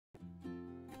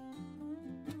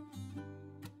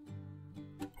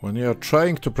When you are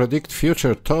trying to predict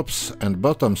future tops and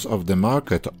bottoms of the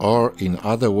market, or in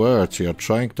other words, you are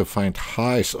trying to find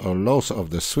highs or lows of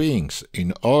the swings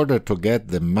in order to get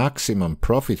the maximum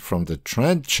profit from the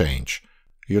trend change,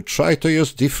 you try to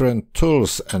use different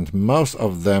tools, and most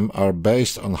of them are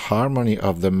based on harmony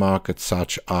of the market,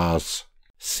 such as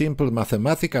simple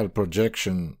mathematical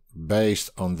projection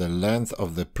based on the length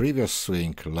of the previous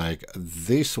swing, like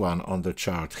this one on the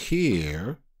chart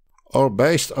here, or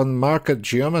based on market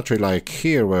geometry like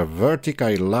here, where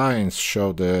vertical lines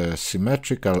show the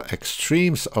symmetrical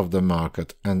extremes of the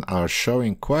market and are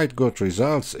showing quite good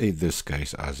results in this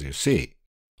case, as you see.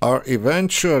 Or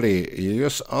eventually you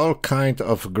use all kind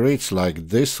of grids like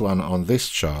this one on this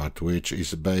chart, which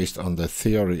is based on the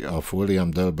theory of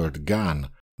WD Gann,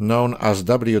 known as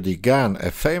WD Gann,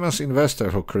 a famous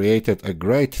investor who created a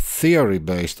great theory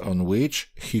based on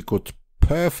which he could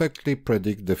perfectly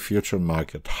predict the future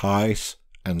market highs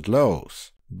and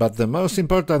lows. But the most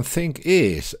important thing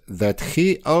is that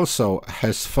he also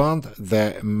has found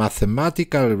the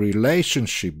mathematical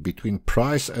relationship between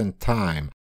price and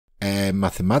time, a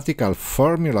mathematical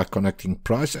formula connecting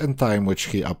price and time which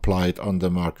he applied on the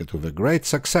market with a great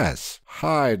success.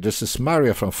 Hi, this is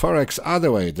Mario from Forex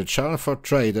Otherway, the channel for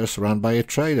traders run by a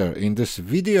trader. In this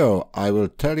video I will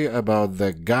tell you about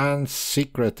the Gann's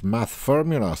secret math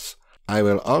formulas. I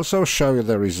will also show you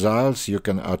the results you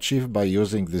can achieve by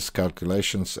using these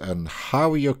calculations and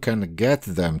how you can get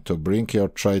them to bring your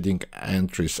trading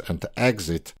entries and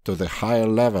exit to the higher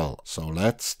level. So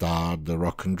let's start the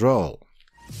rock and roll.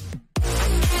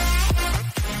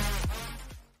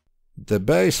 The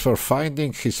base for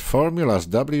finding his formulas,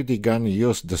 WD Gann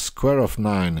used the square of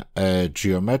 9, a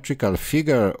geometrical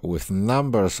figure with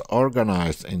numbers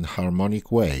organized in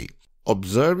harmonic way.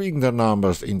 Observing the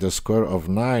numbers in the square of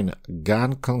 9,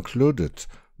 Gann concluded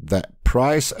that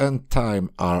price and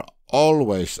time are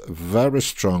always very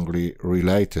strongly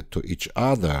related to each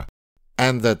other,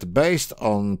 and that based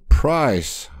on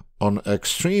price, on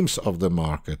extremes of the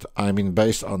market, I mean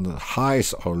based on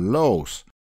highs or lows,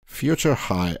 future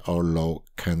high or low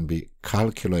can be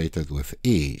calculated with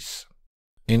ease.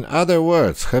 In other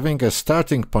words, having a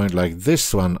starting point like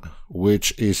this one,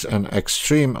 which is an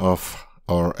extreme of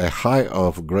or a high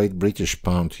of Great British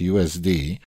Pound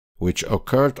USD, which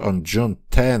occurred on June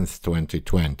 10th,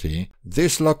 2020,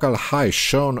 this local high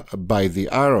shown by the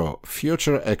arrow,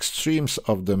 future extremes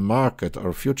of the market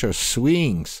or future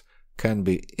swings can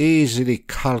be easily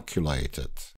calculated.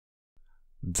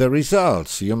 The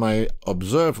results you may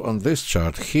observe on this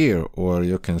chart here, where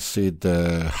you can see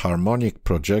the harmonic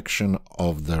projection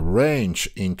of the range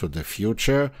into the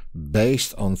future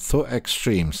based on two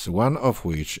extremes, one of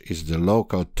which is the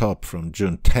local top from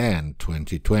June 10,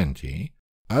 2020.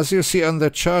 As you see on the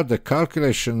chart, the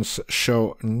calculations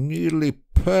show nearly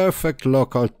perfect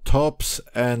local tops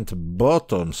and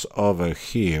bottoms over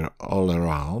here all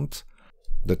around.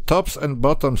 The tops and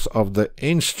bottoms of the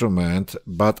instrument,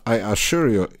 but I assure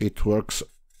you it works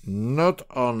not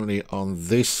only on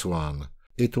this one,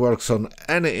 it works on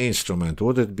any instrument,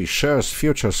 would it be shares,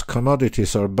 futures,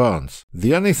 commodities or bonds.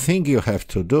 The only thing you have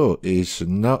to do is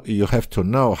you have to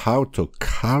know how to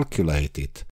calculate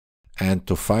it and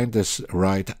to find this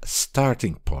right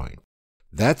starting point.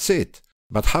 That's it.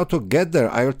 But how to get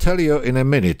there I will tell you in a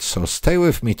minute, so stay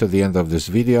with me to the end of this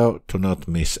video to not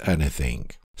miss anything.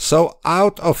 So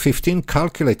out of 15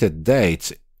 calculated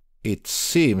dates, it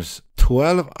seems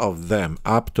 12 of them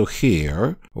up to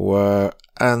here were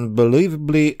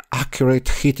unbelievably accurate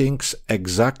hittings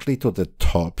exactly to the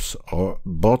tops or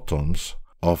bottoms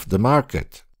of the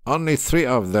market. Only 3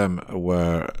 of them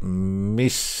were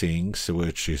missings,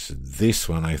 which is this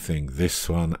one, I think, this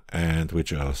one, and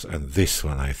which else, and this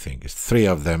one, I think. It's 3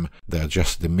 of them, they're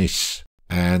just the miss.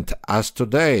 And as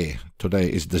today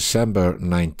is December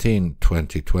 19,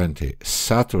 2020,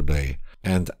 Saturday,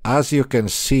 and as you can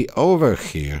see over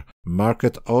here,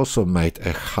 market also made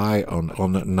a high on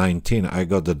 19, I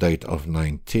got the date of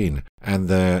 19, and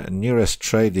the nearest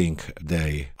trading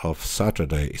day of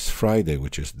Saturday is Friday,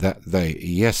 which is that day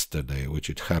yesterday, which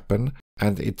it happened,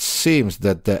 and it seems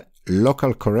that the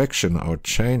local correction or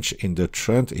change in the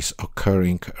trend is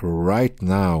occurring right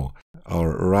now,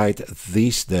 or right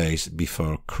these days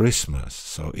before Christmas.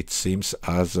 So it seems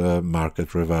as a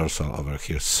market reversal over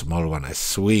here, small one, a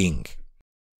swing.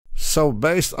 So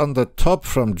based on the top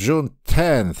from June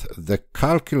 10th, the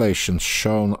calculations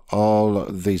shown all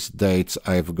these dates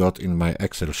I've got in my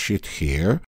Excel sheet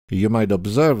here, you might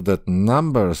observe that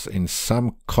numbers in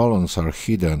some columns are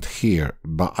hidden here,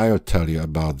 but I'll tell you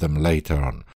about them later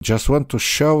on. Just want to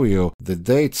show you the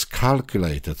dates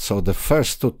calculated. So the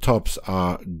first two tops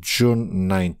are June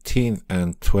 19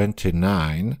 and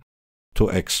 29, two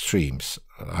extremes,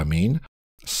 I mean.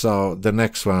 So the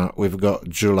next one, we've got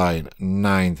July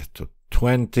 9th to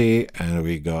 20, and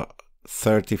we got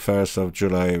 31st of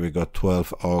July, we got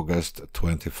 12 August,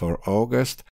 24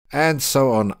 August, and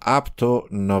so on up to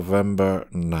November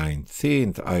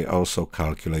 19th. I also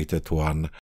calculated one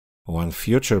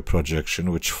future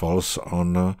projection which falls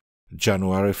on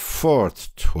January 4th,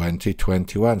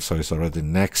 2021, so it's already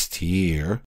next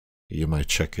year. You might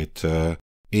check it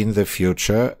in the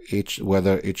future,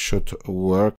 whether it should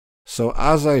work. So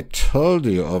as I told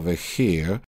you over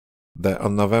here, that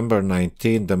on November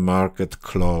 19th the market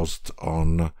closed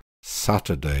on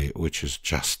Saturday, which is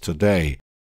just today.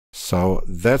 So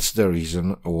that's the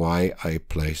reason why I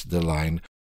placed the line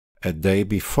a day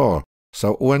before.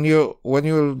 So when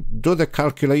you do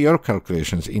your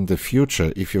calculations in the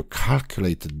future, if you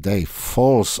calculate the day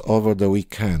falls over the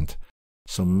weekend,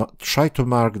 so try to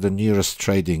mark the nearest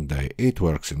trading day. It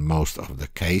works in most of the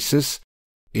cases.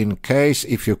 In case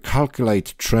if you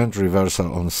calculate trend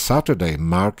reversal on Saturday,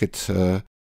 mark it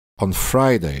on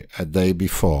Friday, a day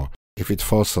before. If it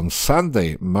falls on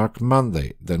Sunday, mark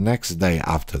Monday, the next day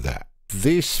after that.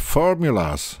 These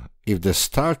formulas, if the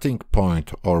starting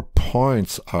point or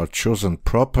points are chosen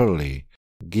properly,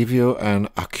 give you an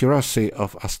accuracy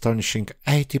of astonishing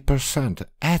 80%.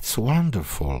 That's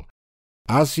wonderful.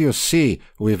 As you see,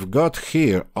 we've got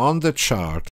here on the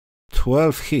chart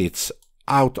 12 hits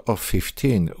out of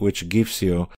 15, which gives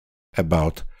you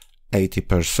about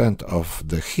 80% of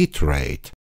the hit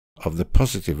rate of the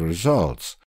positive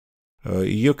results.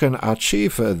 You can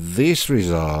achieve these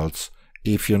results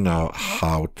if you know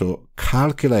how to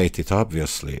calculate it,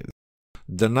 obviously.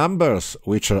 The numbers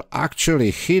which are actually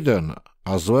hidden,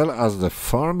 as well as the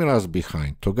formulas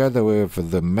behind, together with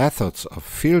the methods of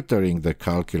filtering the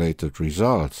calculated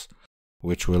results,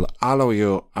 which will allow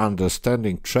you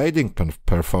understanding trading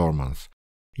performance,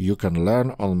 you can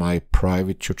learn on my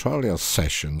private tutorial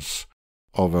sessions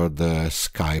over the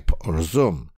Skype or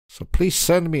Zoom. So please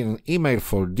send me an email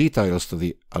for details to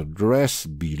the address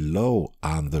below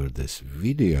under this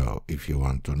video if you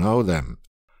want to know them.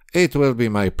 It will be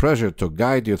my pleasure to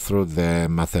guide you through the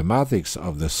mathematics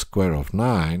of the square of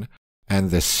 9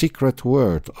 and the secret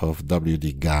word of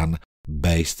WD Gann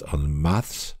based on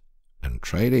maths and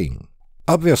trading.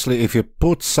 Obviously, if you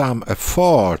put some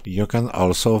effort, you can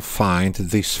also find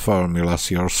these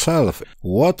formulas yourself.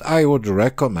 What I would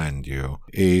recommend you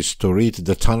is to read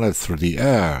The Tunnel Through the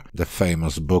Air, the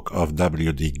famous book of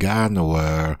WD Gann,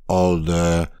 where all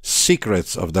the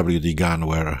secrets of WD Gann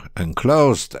were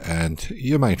enclosed, and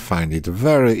you might find it a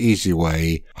very easy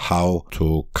way how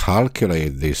to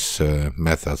calculate these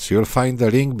methods. You'll find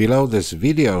the link below this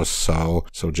video, so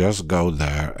just go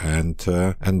there and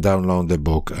download the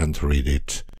book and read it.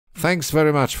 Thanks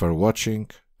very much for watching.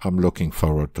 I'm looking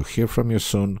forward to hear from you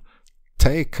soon.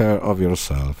 Take care of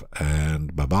yourself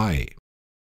and bye-bye.